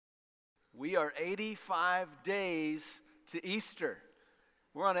We are 85 days to Easter.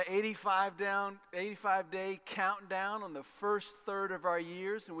 We're on an 85-day countdown on the first third of our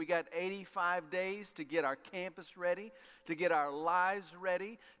years, and we got 85 days to get our campus ready, to get our lives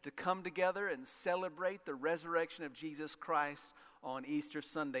ready, to come together and celebrate the resurrection of Jesus Christ on Easter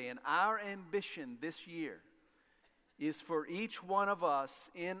Sunday. And our ambition this year is for each one of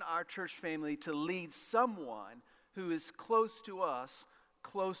us in our church family to lead someone who is close to us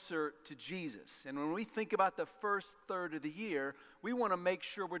closer to Jesus. And when we think about the first third of the year, we want to make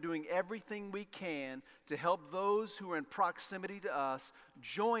sure we're doing everything we can to help those who are in proximity to us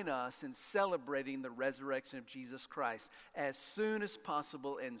join us in celebrating the resurrection of Jesus Christ as soon as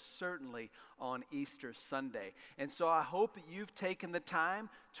possible, and certainly on Easter Sunday. And so I hope that you've taken the time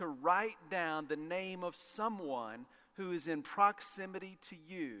to write down the name of someone who is in proximity to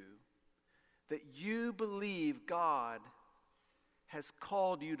you that you believe God has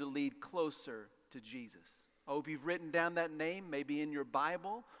called you to lead closer to Jesus. I hope you've written down that name, maybe in your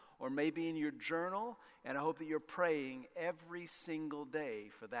Bible or maybe in your journal, and I hope that you're praying every single day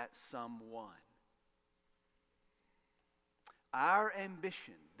for that someone. Our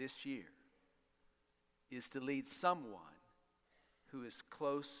ambition this year is to lead someone who is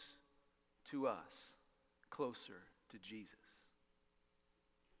close to us, closer to Jesus.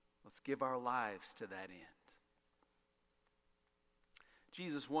 Let's give our lives to that end.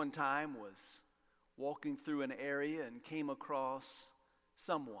 Jesus one time was walking through an area and came across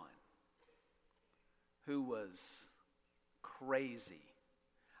someone who was crazy.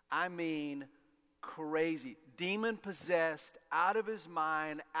 I mean crazy. Demon-possessed, out of his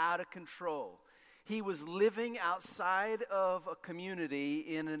mind, out of control. He was living outside of a community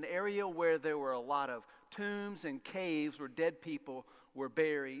in an area where there were a lot of tombs and caves where dead people were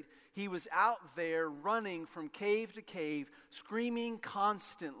buried. He was out there running from cave to cave, screaming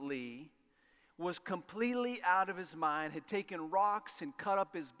constantly, was completely out of his mind, had taken rocks and cut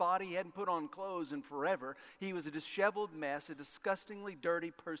up his body. He hadn't put on clothes in forever. He was a disheveled mess, a disgustingly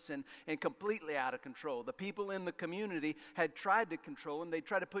dirty person, and completely out of control. The people in the community had tried to control him. They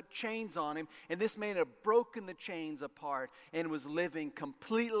tried to put chains on him, and this man had broken the chains apart and was living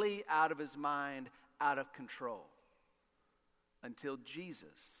completely out of his mind, out of control, until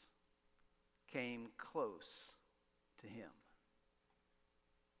Jesus came close to him.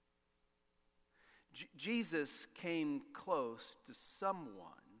 Jesus came close to someone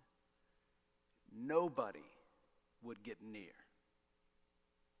nobody would get near.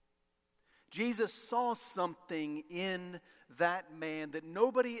 Jesus saw something in that man that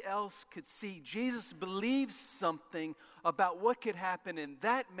nobody else could see. Jesus believed something about what could happen in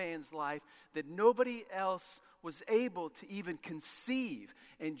that man's life that nobody else was able to even conceive.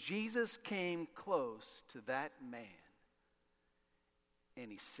 And Jesus came close to that man,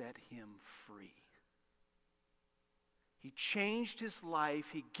 and he set him free. He changed his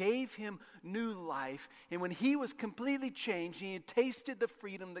life. He gave him new life. And when he was completely changed, he had tasted the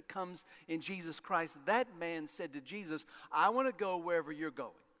freedom that comes in Jesus Christ. That man said to Jesus, I want to go wherever you're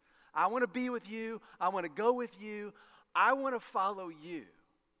going. I want to be with you. I want to go with you. I want to follow you.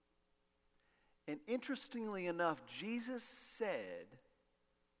 And interestingly enough, Jesus said,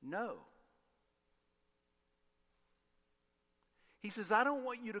 no. He says, I don't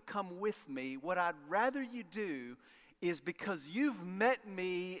want you to come with me. What I'd rather you do is, because you've met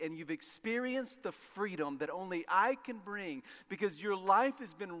me and you've experienced the freedom that only I can bring, because your life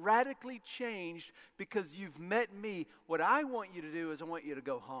has been radically changed because you've met me, what I want you to do is I want you to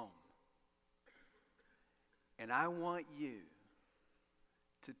go home. And I want you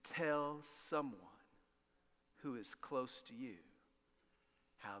to tell someone who is close to you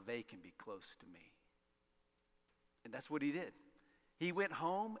how they can be close to me. And that's what he did. He went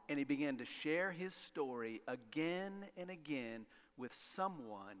home and he began to share his story again and again with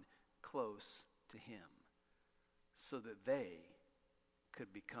someone close to him so that they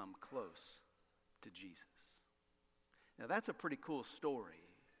could become close to Jesus. Now that's a pretty cool story,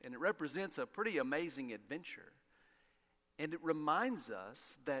 and it represents a pretty amazing adventure. And it reminds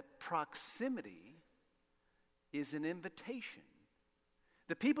us that proximity is an invitation.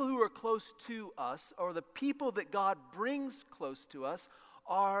 The people who are close to us, or the people that God brings close to us,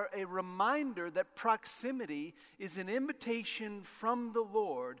 are a reminder that proximity is an invitation from the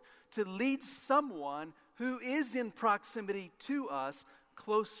Lord to lead someone who is in proximity to us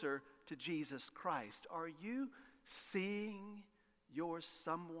closer to Jesus Christ. Are you seeing your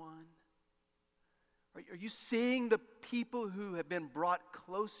someone? Are you seeing the people who have been brought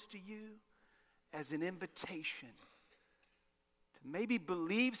close to you as an invitation to maybe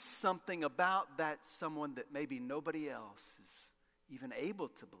believe something about that someone that maybe nobody else is even able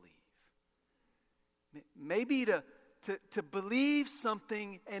to believe? Maybe to believe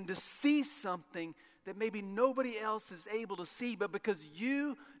something and to see something that maybe nobody else is able to see, but because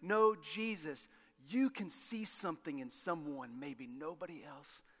you know Jesus, you can see something in someone maybe nobody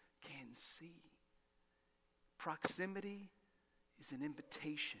else can see. Proximity is an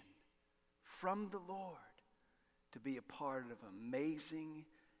invitation from the Lord to be a part of amazing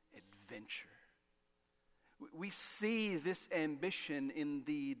adventure. We see this ambition in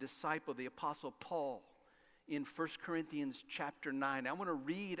the disciple, the Apostle Paul, in 1 Corinthians chapter 9. I want to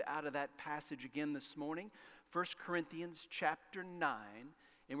read out of that passage again this morning. 1 Corinthians chapter 9.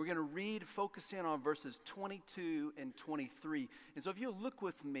 And we're going to read, focus in on verses 22 and 23. And so if you'll look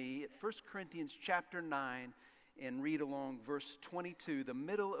with me at 1 Corinthians chapter 9 and read along verse 22, the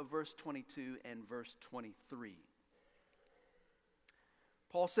middle of verse 22 and verse 23.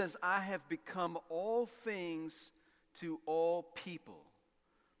 Paul says, I have become all things to all people,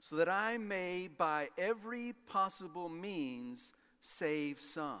 so that I may by every possible means save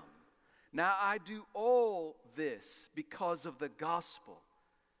some. Now I do all this because of the gospel,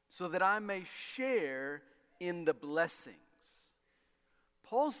 so that I may share in the blessings.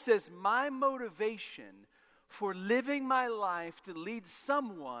 Paul says, my motivation for living my life to lead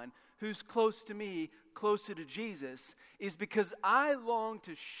someone who's close to me, closer to Jesus, is because I long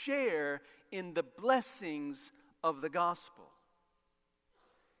to share in the blessings of the gospel.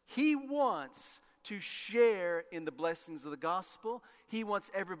 He wants to share in the blessings of the gospel. He wants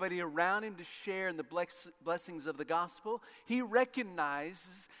everybody around him to share in the blessings of the gospel. He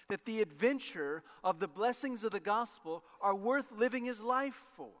recognizes that the adventure of the blessings of the gospel are worth living his life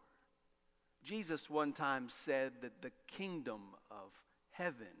for. Jesus one time said that the kingdom of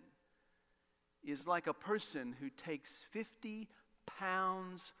heaven is like a person who takes 50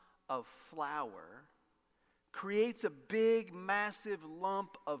 pounds of flour, creates a big, massive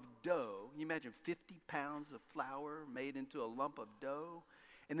lump of dough. You imagine 50 pounds of flour made into a lump of dough,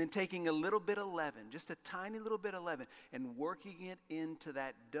 and then taking a little bit of leaven, just a tiny little bit of leaven, and working it into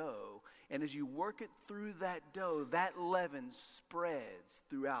that dough. And as you work it through that dough, that leaven spreads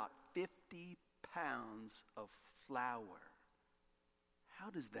throughout 50 pounds of flour. How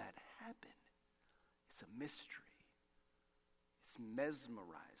does that happen? It's a mystery. It's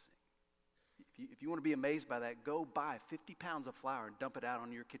mesmerizing. If you want to be amazed by that, go buy 50 pounds of flour and dump it out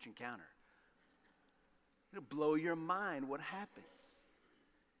on your kitchen counter. It'll blow your mind what happens.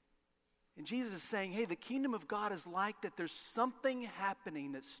 And Jesus is saying, hey, the kingdom of God is like that. There's something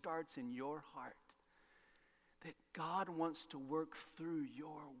happening that starts in your heart, that God wants to work through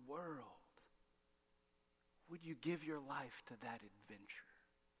your world. Would you give your life to that adventure?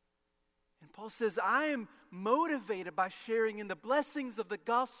 And Paul says, I am motivated by sharing in the blessings of the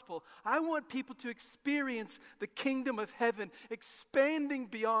gospel. I want people to experience the kingdom of heaven expanding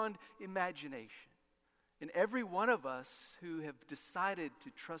beyond imagination. And every one of us who have decided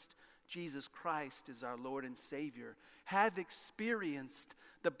to trust Jesus Christ as our Lord and Savior have experienced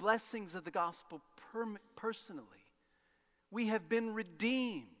the blessings of the gospel personally. We have been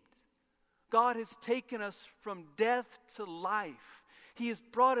redeemed. God has taken us from death to life. He has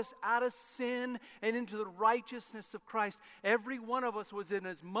brought us out of sin and into the righteousness of Christ. Every one of us was in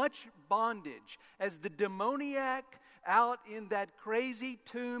as much bondage as the demoniac out in that crazy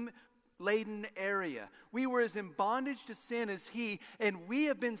tomb-laden area. We were as in bondage to sin as he, and we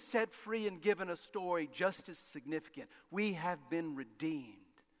have been set free and given a story just as significant. We have been redeemed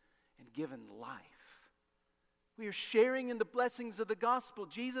and given life. We are sharing in the blessings of the gospel.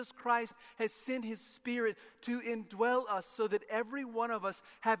 Jesus Christ has sent his Spirit to indwell us so that every one of us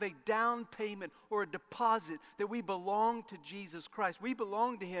have a down payment or a deposit that we belong to Jesus Christ. We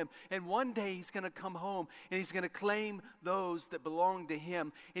belong to him, and one day he's going to come home and he's going to claim those that belong to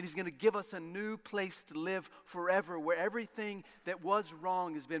him, and he's going to give us a new place to live forever where everything that was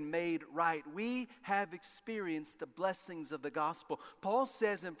wrong has been made right. We have experienced the blessings of the gospel. Paul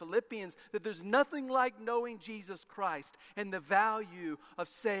says in Philippians that there's nothing like knowing Jesus Christ and the value of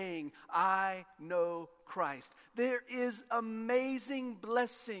saying, I know Christ. There is amazing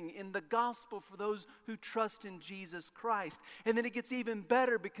blessing in the gospel for those who trust in Jesus Christ. And then it gets even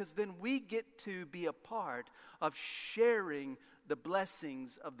better because then we get to be a part of sharing the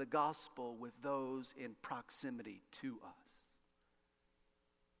blessings of the gospel with those in proximity to us.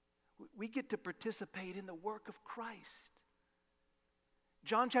 We get to participate in the work of Christ.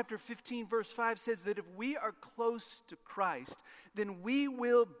 John chapter 15 verse 5 says that if we are close to Christ, then we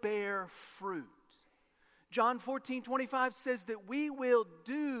will bear fruit. John 14:25 says that we will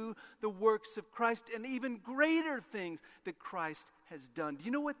do the works of Christ and even greater things that Christ has done. Do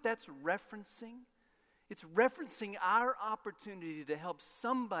you know what that's referencing? It's referencing our opportunity to help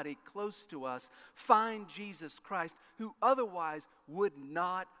somebody close to us find Jesus Christ who otherwise would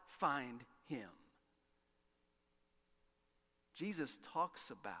not find him. Jesus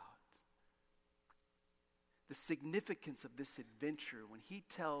talks about the significance of this adventure when he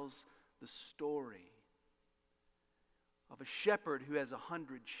tells the story of a shepherd who has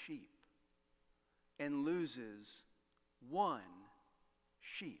 100 sheep and loses one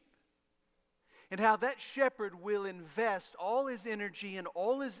sheep. And how that shepherd will invest all his energy and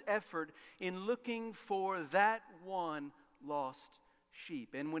all his effort in looking for that one lost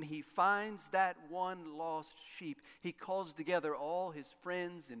sheep. And when he finds that one lost sheep, he calls together all his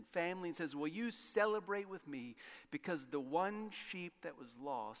friends and family and says, "Will you celebrate with me because the one sheep that was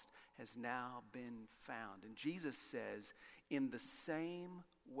lost has now been found?" And Jesus says, in the same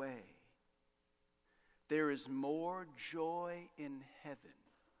way, there is more joy in heaven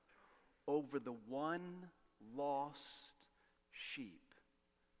over the one lost sheep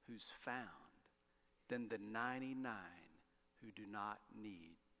who's found than the 99 who do not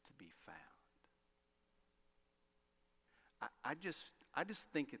need to be found. I just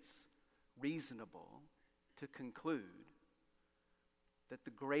think it's reasonable to conclude that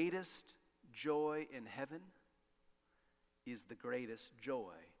the greatest joy in heaven is the greatest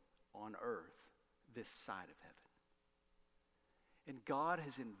joy on earth this side of heaven. And God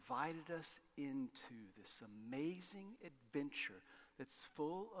has invited us into this amazing adventure that's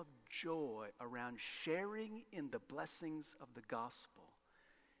full of joy around sharing in the blessings of the gospel.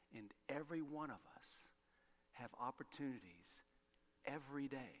 And every one of us have opportunities every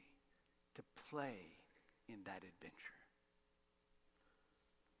day to play in that adventure.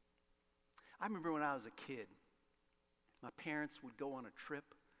 I remember when I was a kid, my parents would go on a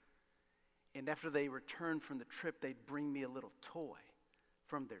trip, and after they returned from the trip, they'd bring me a little toy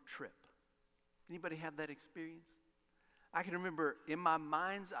from their trip. Anybody have that experience? I can remember in my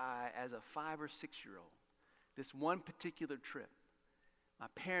mind's eye as a 5 or 6 year old, this one particular trip, my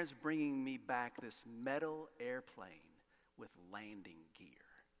parents bringing me back this metal airplane with landing gear.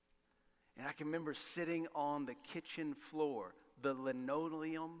 And I can remember sitting on the kitchen floor, the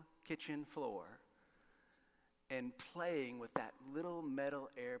linoleum kitchen floor, and playing with that little metal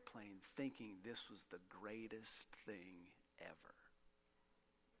airplane, thinking this was the greatest thing ever.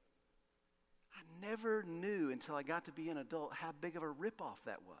 I never knew until I got to be an adult how big of a ripoff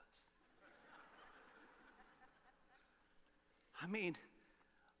that was. I mean,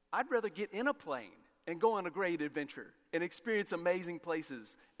 I'd rather get in a plane and go on a great adventure and experience amazing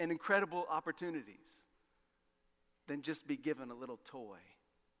places and incredible opportunities than just be given a little toy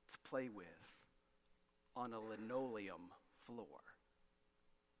to play with on a linoleum floor.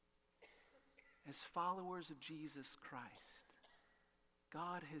 As followers of Jesus Christ,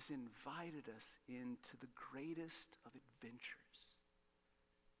 God has invited us into the greatest of adventures.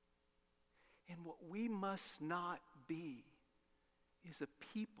 And what we must not be is a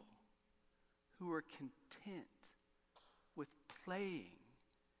people who are content with playing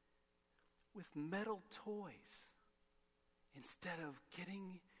with metal toys instead of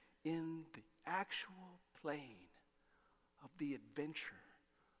getting in the actual plane of the adventure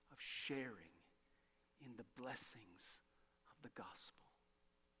of sharing in the blessings of the gospel.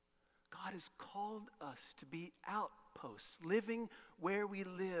 God has called us to be outposts, living where we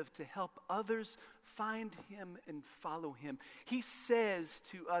live to help others find him and follow him. He says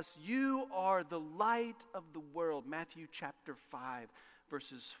to us, "You are the light of the world," Matthew chapter 5,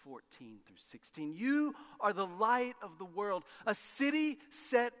 verses 14 through 16. You are the light of the world. A city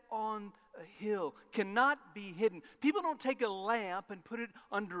set on a hill cannot be hidden. People don't take a lamp and put it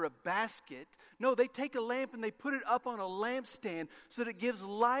under a basket. No, they take a lamp and they put it up on a lampstand so that it gives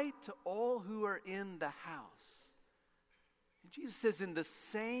light to all who are in the house. And Jesus says, in the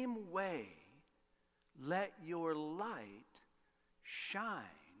same way, let your light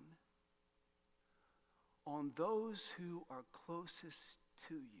shine on those who are closest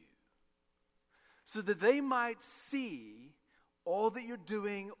to you, so that they might see all that you're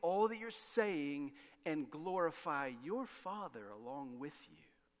doing, all that you're saying, and glorify your Father along with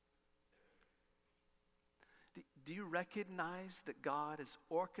you. Do you recognize that God has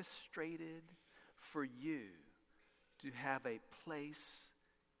orchestrated for you to have a place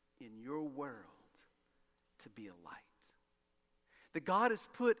in your world to be a light? That God has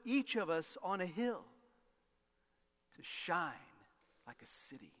put each of us on a hill to shine like a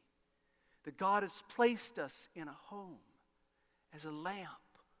city. That God has placed us in a home as a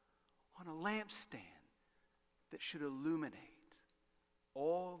lamp on a lampstand that should illuminate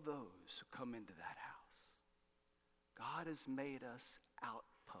all those who come into that house. God has made us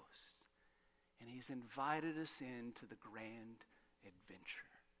outposts. And he's invited us into the grand adventure.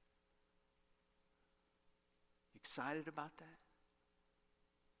 You excited about that?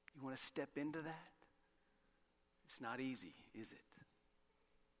 You want to step into that? It's not easy, is it?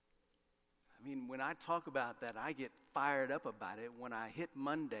 I mean, when I talk about that, I get fired up about it. When I hit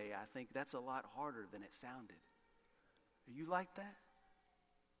Monday, I think that's a lot harder than it sounded. Are you like that?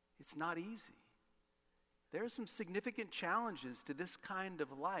 It's not easy. There are some significant challenges to this kind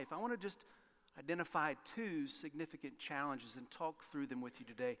of life. I want to just identify two significant challenges and talk through them with you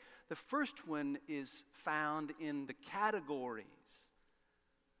today. The first one is found in the categories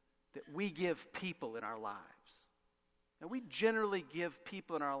that we give people in our lives. Now, we generally give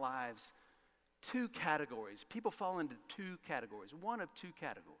people in our lives two categories. People fall into two categories, one of two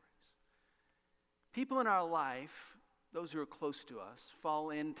categories. People in our life, those who are close to us, fall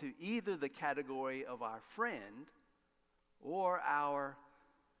into either the category of our friend or our,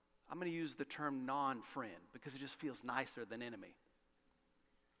 I'm going to use the term non-friend because it just feels nicer than enemy.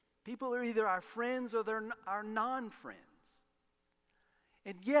 People are either our friends or they're our non-friends.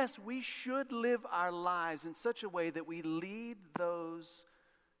 And yes, we should live our lives in such a way that we lead those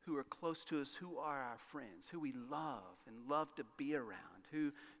who are close to us, who are our friends, who we love and love to be around,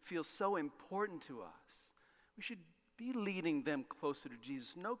 who feel so important to us. We should be leading them closer to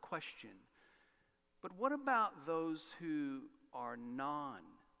Jesus, no question. But what about those who are non-friends?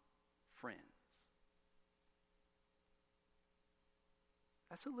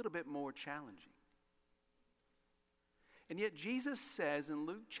 That's a little bit more challenging. And yet Jesus says in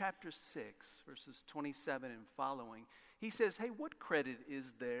Luke chapter 6, verses 27 and following, he says, hey, what credit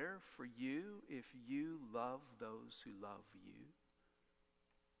is there for you if you love those who love you?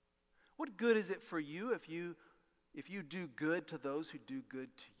 What good is it for you if you do good to those who do good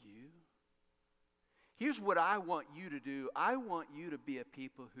to you? Here's what I want you to do. I want you to be a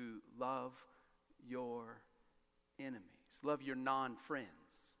people who love your enemies, love your non-friends.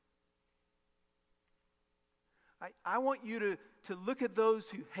 I want you to look at those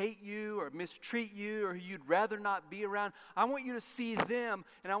who hate you or mistreat you or who you'd rather not be around. I want you to see them,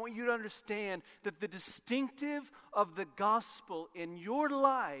 and I want you to understand that the distinctive of the gospel in your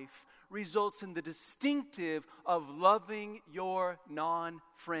life results in the distinctive of loving your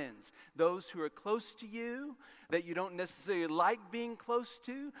non-friends. Those who are close to you, that you don't necessarily like being close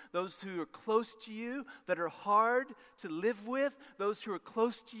to, those who are close to you that are hard to live with, those who are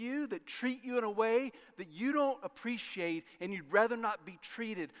close to you that treat you in a way that you don't appreciate and you'd rather not be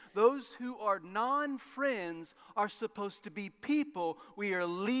treated. Those who are non-friends are supposed to be people we are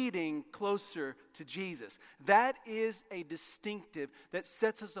leading closer to Jesus. That is a distinctive that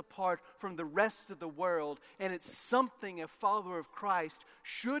sets us apart from the rest of the world, and it's something a follower of Christ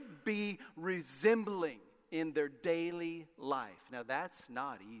should be resembling in their daily life. Now, that's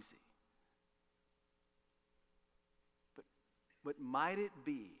not easy. But might it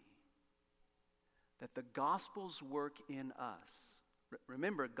be that the gospel's work in us,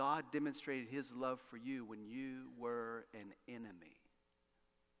 remember, God demonstrated his love for you when you were an enemy.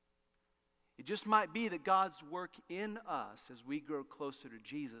 It just might be that God's work in us as we grow closer to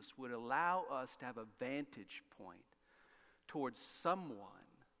Jesus would allow us to have a vantage point towards someone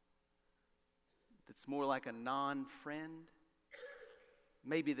that's more like a non-friend,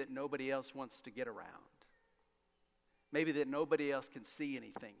 maybe that nobody else wants to get around, maybe that nobody else can see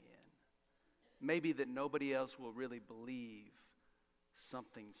anything in, maybe that nobody else will really believe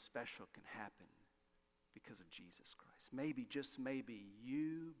something special can happen because of Jesus Christ. Maybe, just maybe,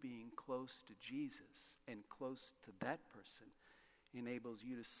 you being close to Jesus and close to that person enables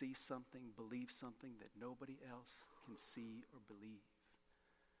you to see something, believe something that nobody else can see or believe.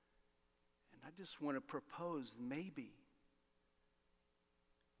 And I just want to propose maybe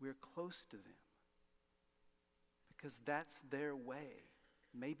we're close to them because that's their way,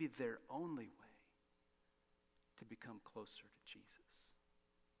 maybe their only way to become closer to Jesus.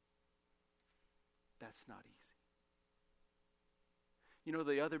 That's not easy. You know,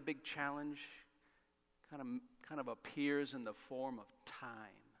 the other big challenge kind of appears in the form of time.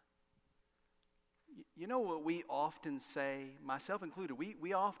 You know what we often say, myself included,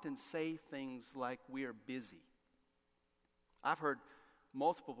 we often say things like we are busy. I've heard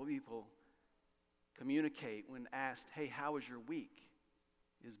multiple people communicate when asked, hey, how was your week?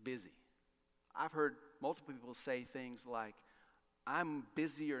 Is busy. I've heard multiple people say things like, I'm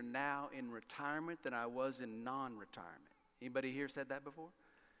busier now in retirement than I was in non-retirement. Anybody here said that before?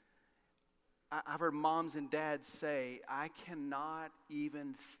 I've heard moms and dads say, I cannot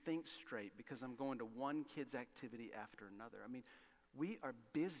even think straight because I'm going to one kid's activity after another. I mean, we are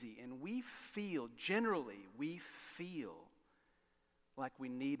busy and we feel like we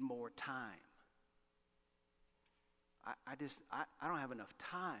need more time. I don't have enough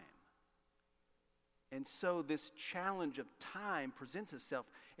time. And so this challenge of time presents itself.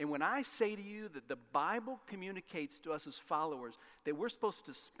 And when I say to you that the Bible communicates to us as followers that we're supposed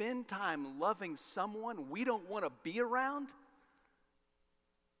to spend time loving someone we don't want to be around,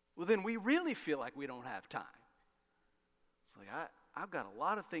 well, then we really feel like we don't have time. It's like I've got a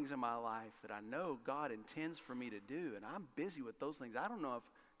lot of things in my life that I know God intends for me to do, and I'm busy with those things. I don't know if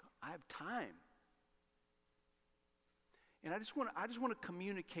I have time. And I just want to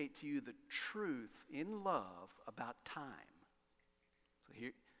communicate to you the truth in love about time. So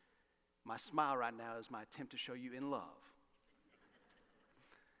here, my smile right now is my attempt to show you in love.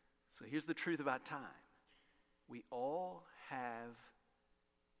 So here's the truth about time. We all have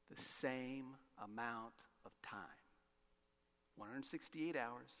the same amount of time. 168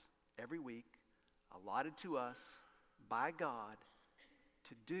 hours every week allotted to us by God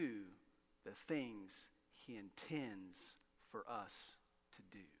to do the things He intends for us to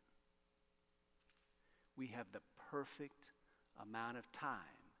do. We have the perfect amount of time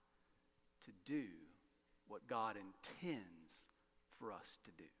to do what God intends for us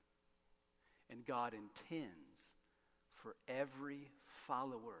to do. And God intends for every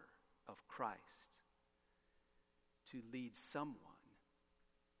follower of Christ to lead someone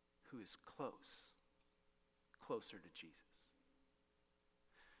who is closer to Jesus.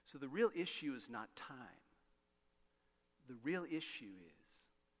 So the real issue is not time. The real issue is,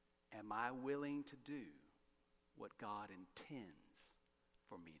 am I willing to do what God intends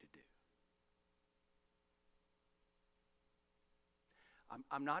for me to do?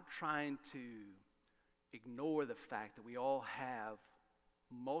 I'm not trying to ignore the fact that we all have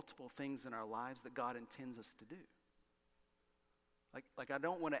multiple things in our lives that God intends us to do. Like I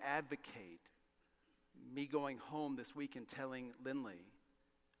don't want to advocate me going home this week and telling Lindley,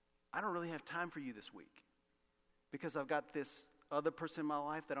 I don't really have time for you this week because I've got this other person in my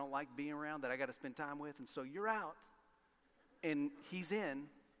life that I don't like being around that I got to spend time with, and so you're out and he's in.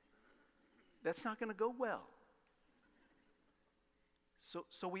 That's not going to go well.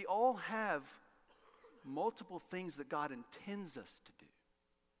 So we all have multiple things that God intends us to do.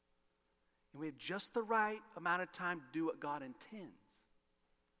 And we have just the right amount of time to do what God intends.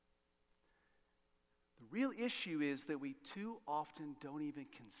 The real issue is that we too often don't even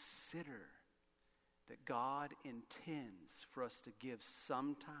consider that God intends for us to give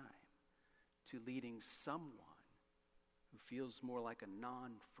some time to leading someone who feels more like a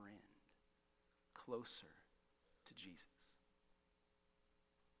non-friend closer to Jesus.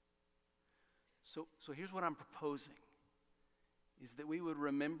 So here's what I'm proposing, is that we would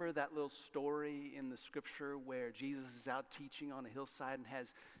remember that little story in the scripture where Jesus is out teaching on a hillside and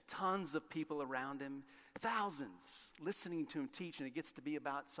has tons of people around him, thousands listening to him teach, and it gets to be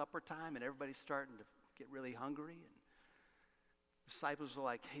about supper time and everybody's starting to get really hungry. And the disciples are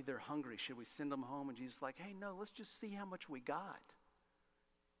like, hey, they're hungry. Should we send them home? And Jesus is like, hey, no, let's just see how much we got.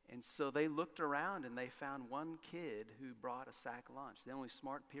 And so they looked around and they found one kid who brought a sack lunch, the only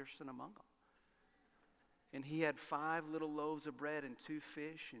smart person among them. And he had 5 little loaves of bread and 2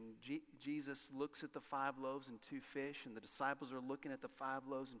 fish. And Jesus looks at the 5 loaves and 2 fish. And the disciples are looking at the 5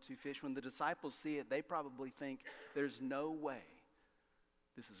 loaves and 2 fish. When the disciples see it, they probably think, there's no way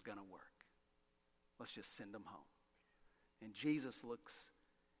this is going to work. Let's just send them home. And Jesus looks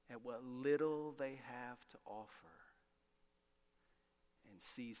at what little they have to offer and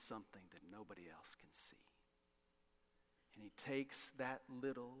sees something that nobody else can see. And he takes that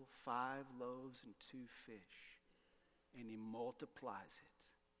little 5 loaves and 2 fish and he multiplies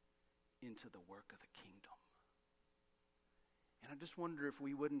it into the work of the kingdom. And I just wonder if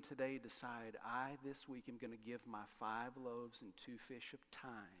we wouldn't today decide, I this week am going to give my 5 loaves and 2 fish of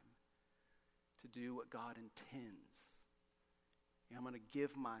time to do what God intends. And I'm going to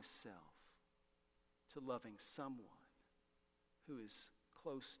give myself to loving someone who is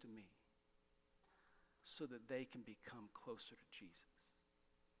close to me, so that they can become closer to Jesus.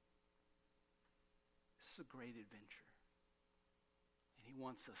 This is a great adventure, and he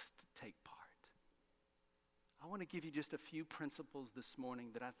wants us to take part. I want to give you just a few principles this morning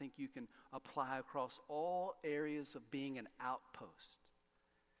that I think you can apply across all areas of being an outpost.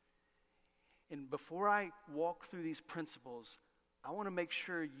 And before I walk through these principles, I want to make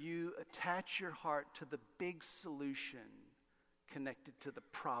sure you attach your heart to the big solution connected to the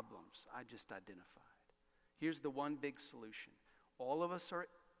problems I just identified. Here's the one big solution. All of us are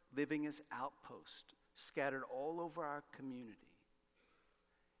living as outposts, scattered all over our community.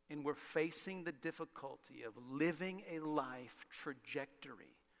 And we're facing the difficulty of living a life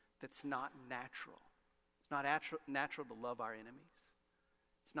trajectory that's not natural. It's not natural to love our enemies.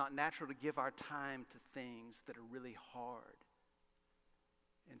 It's not natural to give our time to things that are really hard.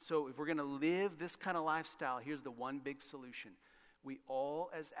 And so if we're going to live this kind of lifestyle, here's the one big solution. We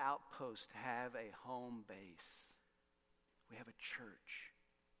all, as Outpost, have a home base. We have a church.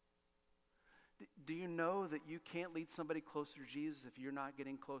 Do you know that you can't lead somebody closer to Jesus if you're not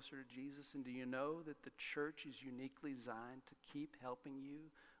getting closer to Jesus? And do you know that the church is uniquely designed to keep helping you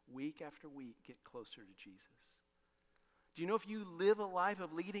week after week get closer to Jesus? Do you know if you live a life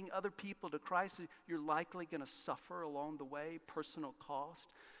of leading other people to Christ, you're likely going to suffer along the way, personal cost?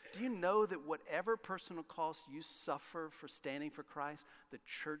 Do you know that whatever personal cost you suffer for standing for Christ, the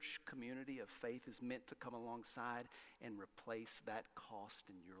church community of faith is meant to come alongside and replace that cost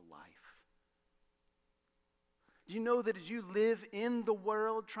in your life? Do you know that as you live in the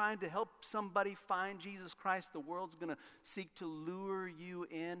world trying to help somebody find Jesus Christ, the world's going to seek to lure you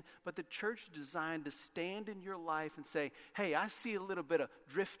in? But the church is designed to stand in your life and say, hey, I see a little bit of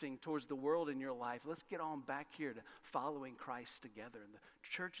drifting towards the world in your life. Let's get on back here to following Christ together. And the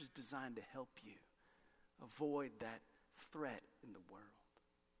church is designed to help you avoid that threat in the world.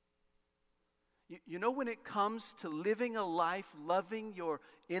 You know, when it comes to living a life, loving your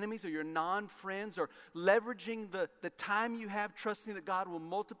enemies or your non-friends, or leveraging the time you have, trusting that God will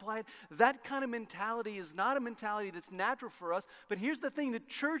multiply it, that kind of mentality is not a mentality that's natural for us. But here's the thing, the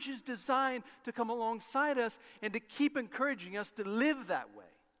church is designed to come alongside us and to keep encouraging us to live that way.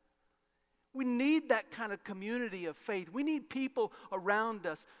 We need that kind of community of faith. We need people around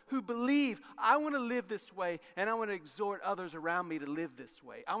us who believe, I want to live this way, and I want to exhort others around me to live this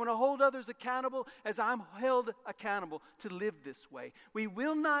way. I want to hold others accountable as I'm held accountable to live this way. We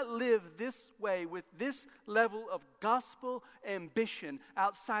will not live this way with this level of gospel ambition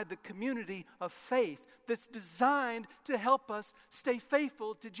outside the community of faith that's designed to help us stay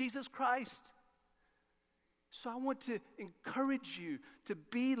faithful to Jesus Christ. So I want to encourage you to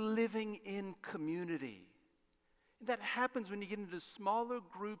be living in community. And that happens when you get into smaller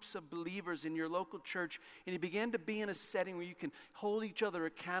groups of believers in your local church and you begin to be in a setting where you can hold each other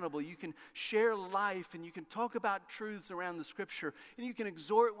accountable. You can share life and you can talk about truths around the Scripture and you can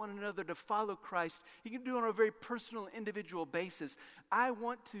exhort one another to follow Christ. You can do it on a very personal, individual basis. I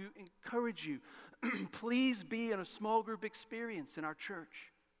want to encourage you, please be in a small group experience in our church.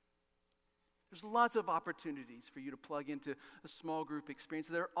 There's lots of opportunities for you to plug into a small group experience.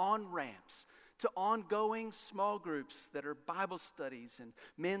 There are on-ramps to ongoing small groups that are Bible studies and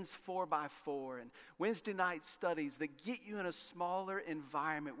men's 4x4 and Wednesday night studies that get you in a smaller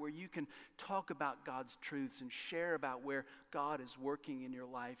environment where you can talk about God's truths and share about where God is working in your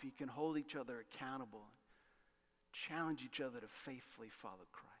life. You can hold each other accountable, challenge each other to faithfully follow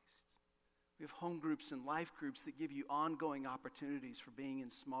Christ. We have home groups and life groups that give you ongoing opportunities for being in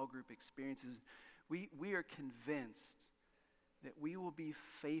small group experiences. We are convinced that we will be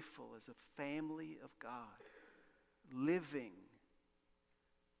faithful as a family of God, living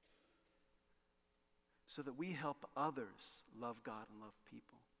so that we help others love God and love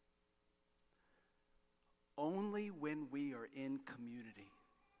people. Only when we are in community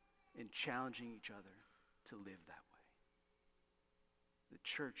and challenging each other to live that way. The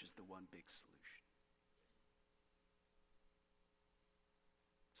church is the one big solution.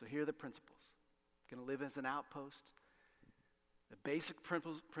 So here are the principles. Going to live as an outpost. The basic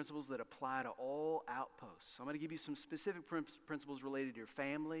principles that apply to all outposts. So I'm going to give you some specific principles related to your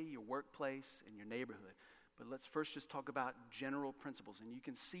family, your workplace, and your neighborhood. But let's first just talk about general principles. And you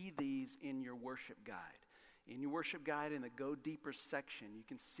can see these in your worship guide. In your worship guide, in the Go Deeper section, you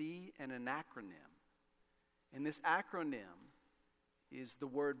can see an acronym. And this acronym is the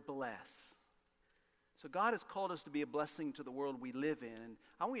word bless. So God has called us to be a blessing to the world we live in. And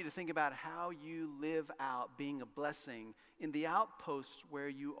I want you to think about how you live out being a blessing in the outposts where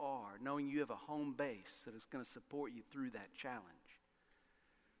you are, knowing you have a home base that is going to support you through that challenge.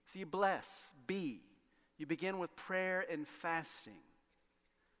 So you bless, be. You begin with prayer and fasting.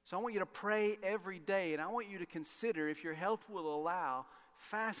 So I want you to pray every day, and I want you to consider, if your health will allow,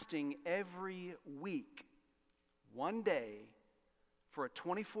 fasting every week, one day, for a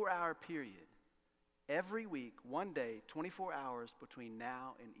 24-hour period, every week, one day, 24 hours between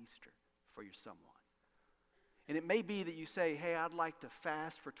now and Easter for your someone. And it may be that you say, hey, I'd like to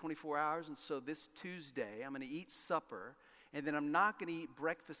fast for 24 hours, and so this Tuesday I'm going to eat supper, and then I'm not going to eat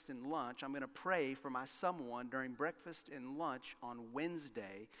breakfast and lunch. I'm going to pray for my someone during breakfast and lunch on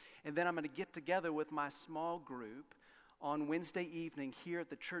Wednesday, and then I'm going to get together with my small group on Wednesday evening here at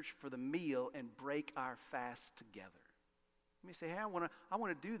the church for the meal and break our fast together. You may say, hey, I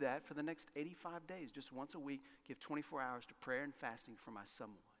want to do that for the next 85 days. Just once a week, give 24 hours to prayer and fasting for my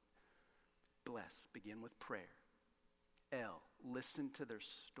someone. Bless. Begin with prayer. L, listen to their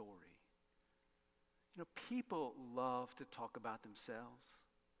story. You know, people love to talk about themselves.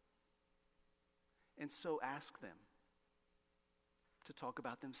 And so ask them to talk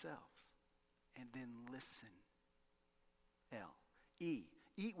about themselves. And then listen. L. E,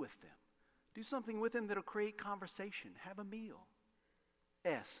 eat with them. Do something with them that'll create conversation. Have a meal.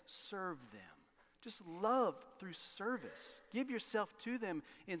 S, serve them. Just love through service. Give yourself to them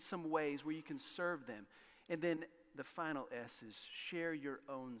in some ways where you can serve them. And then the final S is share your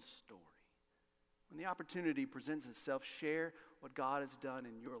own story. When the opportunity presents itself, share what God has done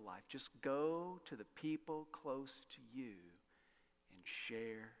in your life. Just go to the people close to you and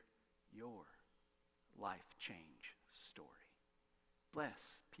share your life change story.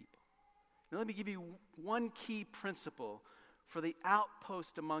 Bless people. Now let me give you one key principle for the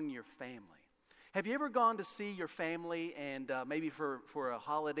outpost among your family. Have you ever gone to see your family and maybe for a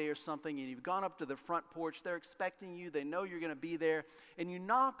holiday or something, and you've gone up to the front porch, they're expecting you, they know you're going to be there, and you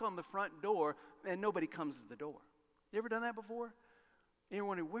knock on the front door and nobody comes to the door? You ever done that before? And you're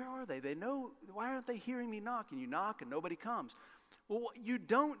wondering, where are they? They know, why aren't they hearing me knock? And you knock and nobody comes. Well, what you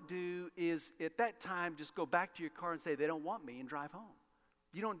don't do is at that time just go back to your car and say, they don't want me, and drive home.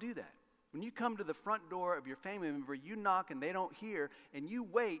 You don't do that. When you come to the front door of your family member, you knock and they don't hear, and you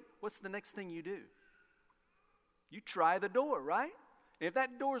wait, what's the next thing you do? You try the door, right? And if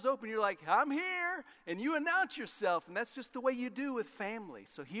that door's open, you're like, I'm here, and you announce yourself, and that's just the way you do with family.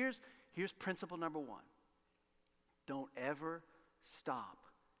 So here's principle number one. Don't ever stop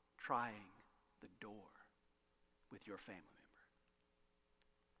trying the door with your family member.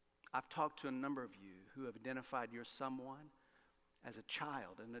 I've talked to a number of you who have identified your someone as a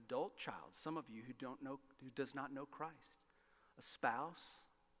child, an adult child, some of you who does not know Christ, a spouse,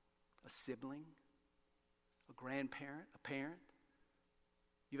 a sibling, a grandparent, a parent.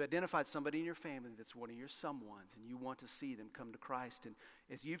 You've identified somebody in your family that's one of your someones, and you want to see them come to Christ. And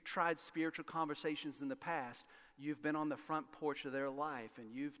as you've tried spiritual conversations in the past, you've been on the front porch of their life,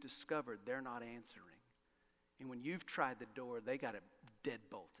 and you've discovered they're not answering. And when you've tried the door, they got it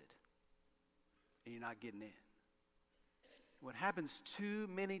dead-bolted, and you're not getting in. What happens too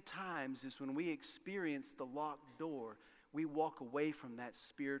many times is when we experience the locked door, we walk away from that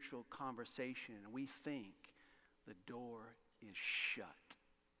spiritual conversation and we think the door is shut.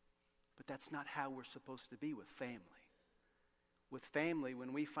 But that's not how we're supposed to be with family. With family,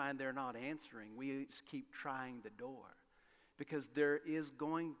 when we find they're not answering, we just keep trying the door. Because there is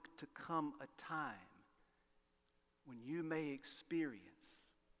going to come a time when you may experience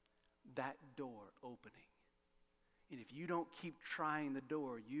that door opening. And if you don't keep trying the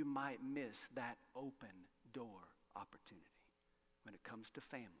door, you might miss that open door opportunity. When it comes to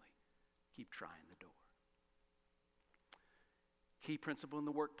family, keep trying the door. Key principle in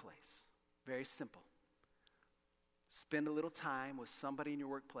the workplace, very simple. Spend a little time with somebody in your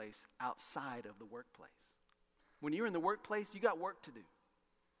workplace outside of the workplace. When you're in the workplace, you got work to do.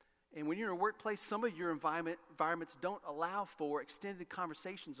 And when you're in a workplace, some of your environments don't allow for extended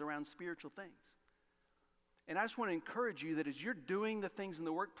conversations around spiritual things. And I just want to encourage you that as you're doing the things in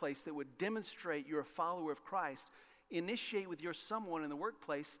the workplace that would demonstrate you're a follower of Christ, initiate with your someone in the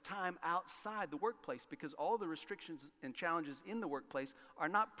workplace time outside the workplace, because all the restrictions and challenges in the workplace are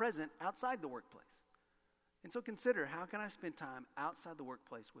not present outside the workplace. And so consider, how can I spend time outside the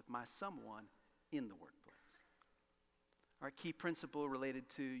workplace with my someone in the workplace? Our key principle related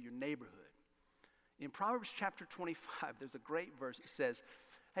to your neighborhood. In Proverbs chapter 25, there's a great verse. It says,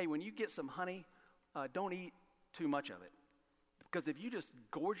 hey, when you get some honey, don't eat too much of it. Because if you just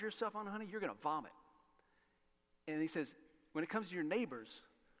gorge yourself on honey, you're going to vomit. And he says, when it comes to your neighbors,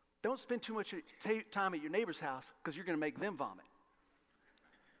 don't spend too much time at your neighbor's house, because you're going to make them vomit.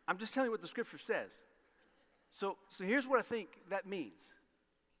 I'm just telling you what the scripture says. So here's what I think that means.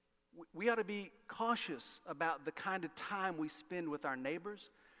 We ought to be cautious about the kind of time we spend with our neighbors,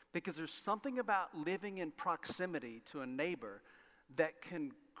 because there's something about living in proximity to a neighbor that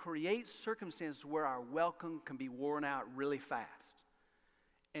can create circumstances where our welcome can be worn out really fast.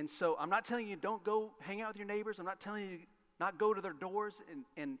 And so I'm not telling you don't go hang out with your neighbors. I'm not telling you not go to their doors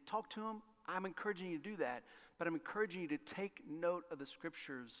and talk to them. I'm encouraging you to do that. But I'm encouraging you to take note of the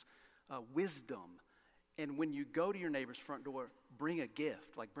scripture's wisdom. And when you go to your neighbor's front door, bring a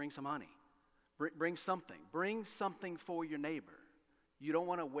gift, like bring some honey. Bring something. Bring something for your neighbor. You don't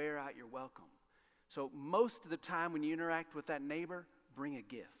want to wear out your welcome. So most of the time when you interact with that neighbor, bring a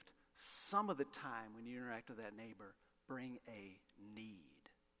gift. Some of the time when you interact with that neighbor, bring a need.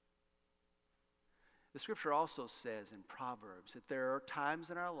 The scripture also says in Proverbs that there are times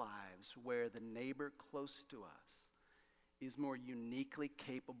in our lives where the neighbor close to us is more uniquely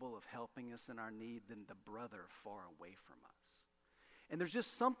capable of helping us in our need than the brother far away from us. And there's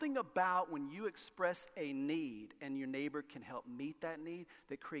just something about when you express a need and your neighbor can help meet that need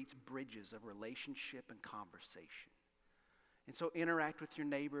that creates bridges of relationship and conversation. And so interact with your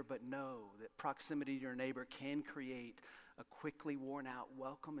neighbor, but know that proximity to your neighbor can create a quickly worn out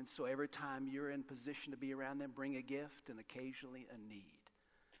welcome. And so every time you're in position to be around them, bring a gift and occasionally a need.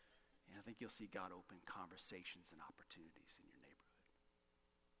 And I think you'll see God open conversations and opportunities in your neighborhood.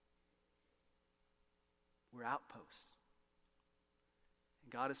 We're outposts.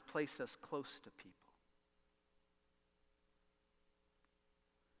 And God has placed us close to people.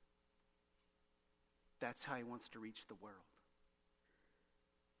 That's how he wants to reach the world.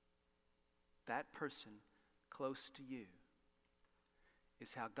 That person close to you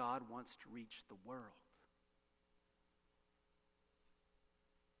is how God wants to reach the world.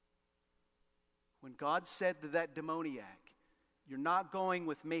 When God said to that demoniac, "You're not going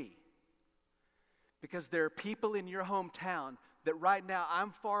with me," because there are people in your hometown that right now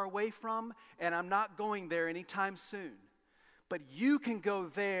I'm far away from, and I'm not going there anytime soon. But you can go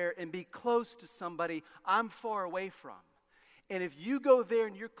there and be close to somebody I'm far away from. And if you go there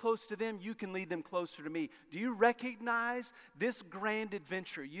and you're close to them, you can lead them closer to me. Do you recognize this grand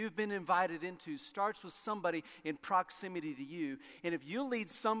adventure you've been invited into starts with somebody in proximity to you? And if you lead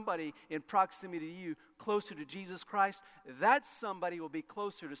somebody in proximity to you closer to Jesus Christ, that somebody will be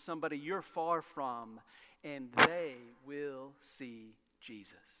closer to somebody you're far from, and they will see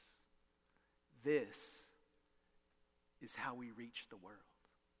Jesus. This is how we reach the world.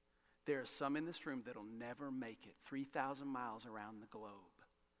 There are some in this room that will never make it 3,000 miles around the globe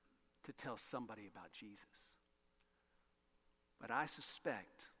to tell somebody about Jesus. But I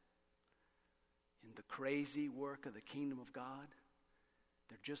suspect in the crazy work of the kingdom of God,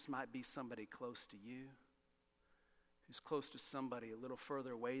 there just might be somebody close to you, who's close to somebody a little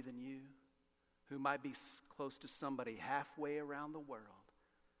further away than you, who might be close to somebody halfway around the world,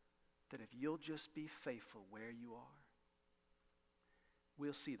 that if you'll just be faithful where you are,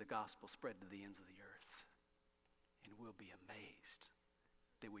 we'll see the gospel spread to the ends of the earth. And we'll be amazed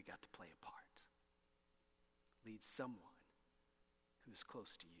that we got to play a part. Lead someone who is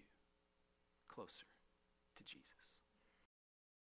close to you, closer to Jesus.